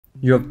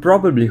You have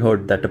probably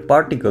heard that a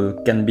particle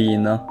can be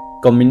in a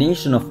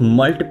combination of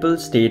multiple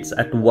states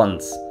at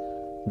once.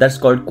 That's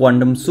called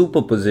quantum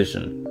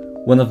superposition,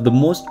 one of the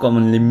most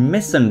commonly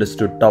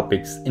misunderstood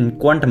topics in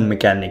quantum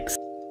mechanics.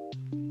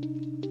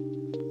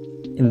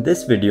 In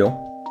this video,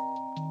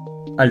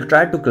 I'll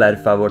try to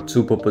clarify what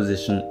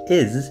superposition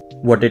is,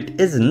 what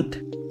it isn't,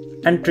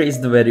 and trace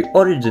the very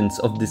origins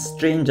of this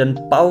strange and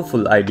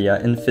powerful idea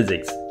in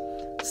physics.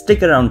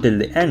 Stick around till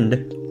the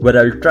end, where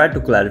I'll try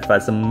to clarify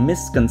some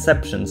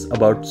misconceptions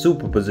about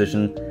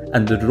superposition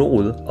and the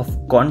role of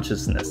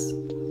consciousness.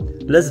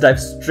 Let's dive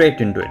straight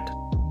into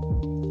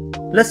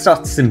it. Let's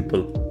start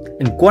simple.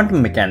 In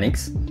quantum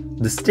mechanics,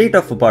 the state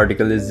of a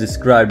particle is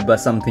described by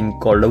something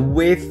called a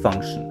wave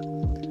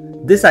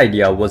function. This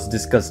idea was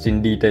discussed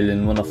in detail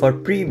in one of our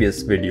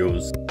previous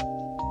videos.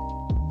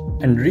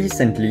 And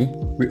recently,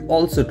 we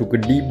also took a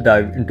deep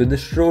dive into the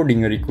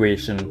Schrodinger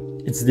equation.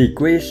 It's the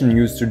equation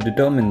used to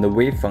determine the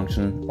wave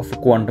function of a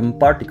quantum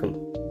particle.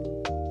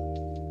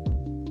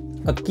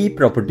 A key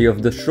property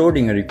of the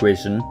Schrodinger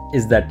equation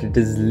is that it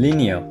is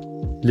linear.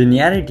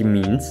 Linearity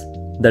means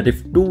that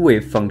if two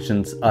wave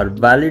functions are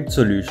valid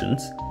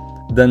solutions,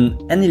 then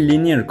any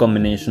linear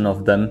combination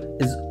of them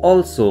is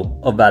also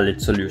a valid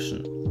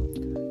solution.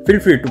 Feel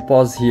free to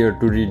pause here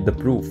to read the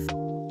proof.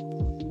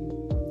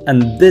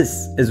 And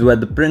this is where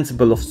the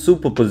principle of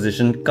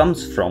superposition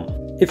comes from.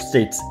 If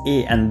states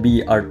A and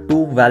B are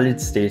two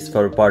valid states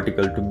for a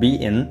particle to be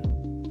in,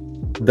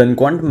 then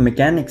quantum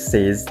mechanics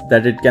says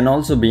that it can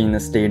also be in a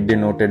state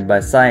denoted by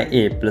psi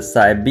A plus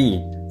psi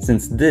B,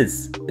 since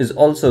this is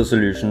also a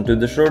solution to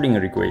the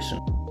Schrodinger equation.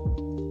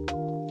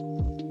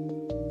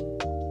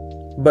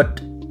 But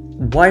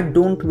why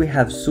don't we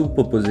have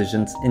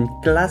superpositions in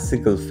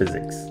classical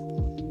physics?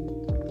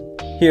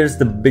 Here's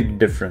the big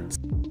difference.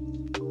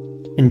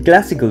 In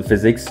classical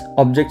physics,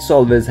 objects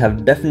always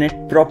have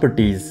definite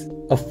properties.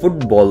 A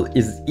football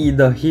is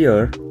either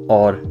here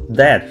or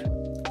there.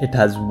 It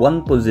has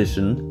one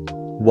position,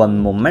 one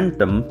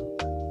momentum,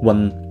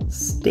 one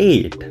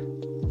state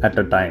at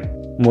a time.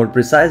 More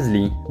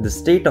precisely, the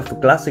state of a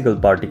classical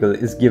particle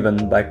is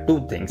given by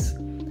two things: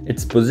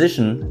 its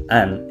position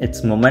and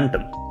its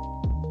momentum.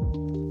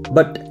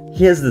 But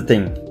here's the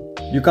thing,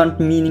 you can't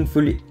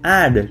meaningfully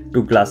add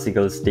two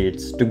classical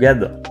states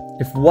together.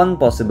 If one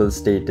possible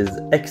state is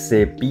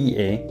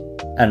XA-PA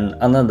and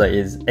another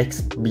is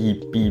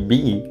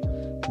XB-PB,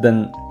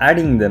 then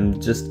adding them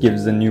just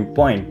gives a new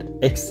point,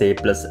 XA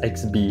plus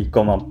XB,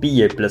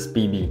 PA plus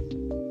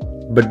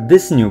PB. But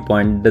this new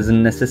point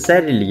doesn't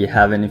necessarily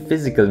have any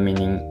physical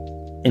meaning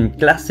in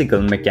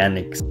classical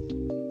mechanics.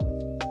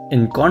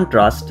 In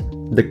contrast,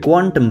 the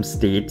quantum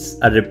states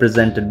are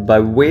represented by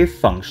wave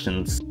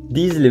functions.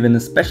 These live in a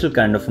special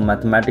kind of a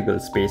mathematical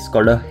space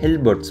called a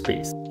Hilbert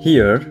space.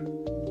 Here,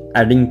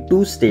 adding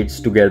two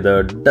states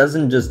together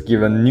doesn't just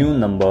give a new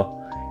number,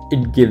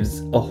 it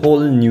gives a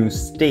whole new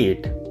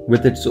state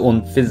with its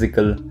own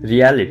physical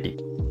reality.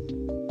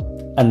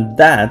 And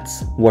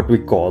that's what we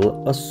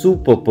call a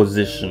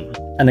superposition.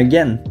 And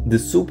again,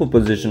 this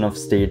superposition of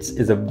states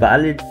is a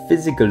valid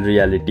physical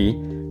reality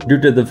due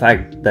to the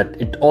fact that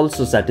it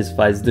also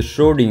satisfies the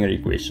Schrodinger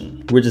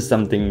equation, which is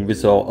something we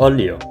saw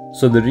earlier.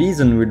 So the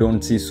reason we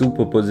don't see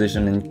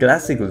superposition in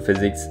classical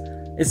physics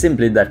is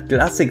simply that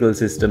classical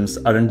systems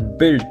aren't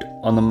built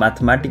on a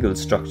mathematical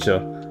structure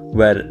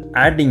where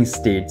adding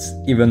states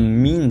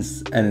even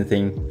means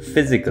anything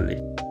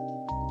physically.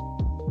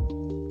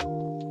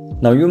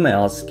 Now you may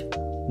ask,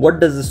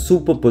 what does a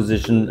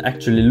superposition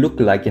actually look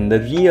like in the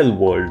real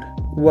world?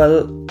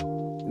 Well,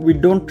 we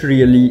don't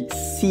really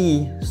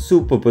see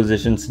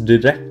superpositions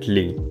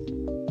directly.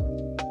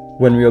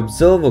 When we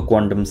observe a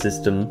quantum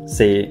system,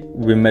 say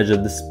we measure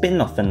the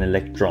spin of an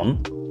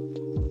electron,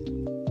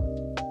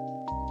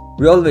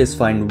 we always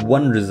find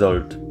one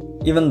result,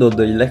 even though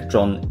the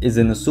electron is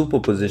in a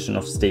superposition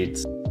of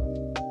states.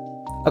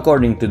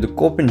 According to the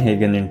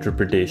Copenhagen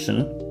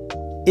interpretation,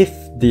 if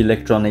the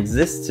electron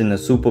exists in a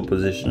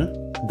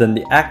superposition, then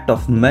the act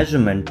of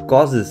measurement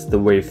causes the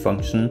wave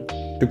function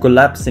to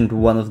collapse into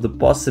one of the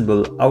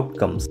possible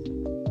outcomes.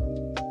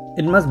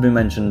 It must be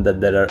mentioned that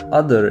there are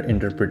other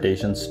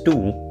interpretations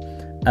too,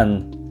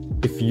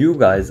 and if you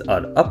guys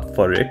are up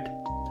for it,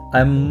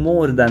 I'm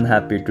more than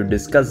happy to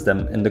discuss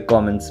them in the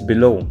comments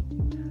below.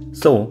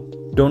 So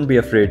don't be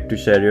afraid to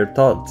share your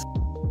thoughts.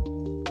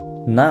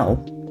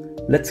 Now,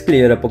 let's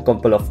clear up a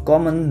couple of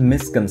common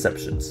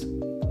misconceptions.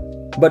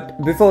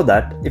 But before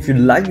that, if you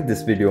liked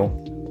this video,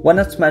 why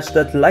not smash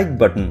that like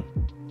button?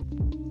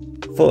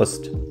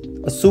 First,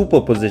 a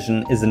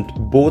superposition isn't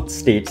both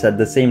states at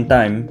the same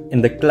time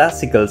in the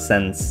classical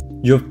sense.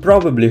 You've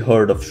probably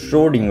heard of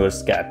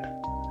Schrödinger's cat,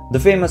 the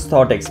famous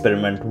thought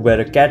experiment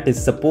where a cat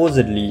is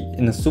supposedly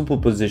in a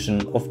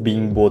superposition of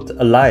being both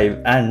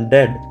alive and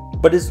dead.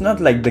 But it's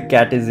not like the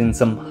cat is in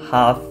some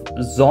half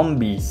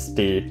zombie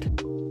state.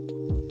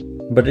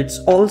 But it's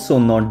also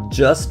not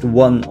just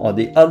one or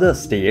the other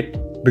state,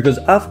 because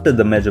after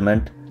the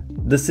measurement,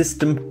 the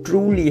system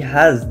truly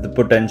has the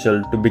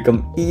potential to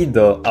become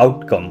either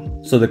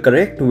outcome. So the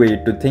correct way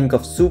to think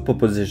of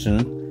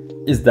superposition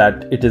is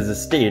that it is a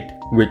state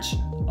which,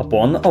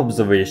 upon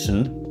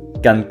observation,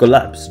 can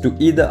collapse to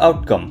either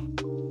outcome.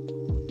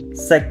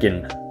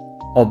 Second,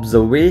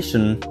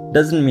 observation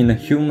doesn't mean a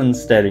human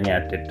staring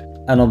at it.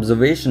 An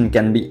observation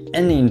can be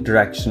any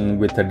interaction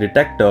with a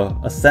detector,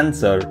 a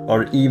sensor,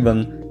 or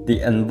even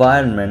the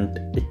environment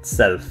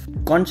itself.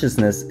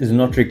 Consciousness is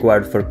not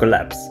required for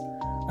collapse,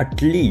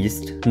 at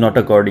least not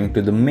according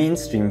to the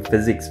mainstream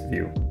physics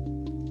view.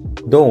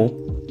 Though,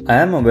 I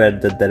am aware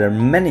that there are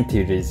many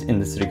theories in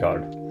this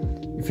regard.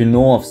 If you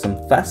know of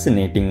some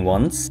fascinating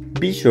ones,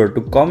 be sure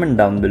to comment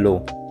down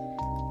below.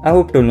 I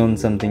hope to learn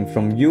something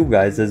from you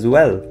guys as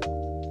well.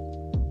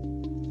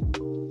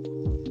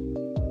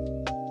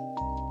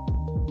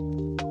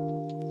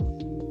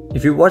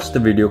 If you watched the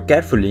video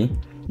carefully,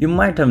 you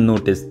might have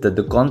noticed that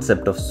the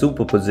concept of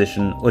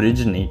superposition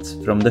originates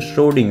from the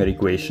Schrodinger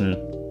equation.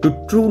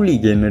 To truly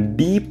gain a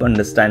deep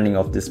understanding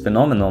of this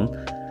phenomenon,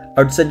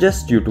 I would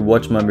suggest you to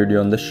watch my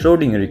video on the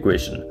Schrodinger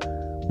equation,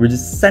 which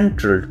is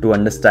central to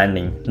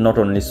understanding not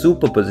only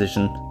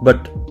superposition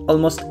but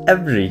almost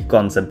every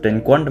concept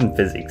in quantum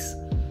physics.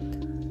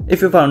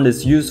 If you found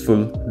this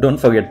useful, don't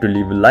forget to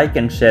leave a like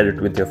and share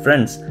it with your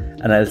friends,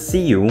 and I'll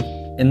see you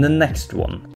in the next one.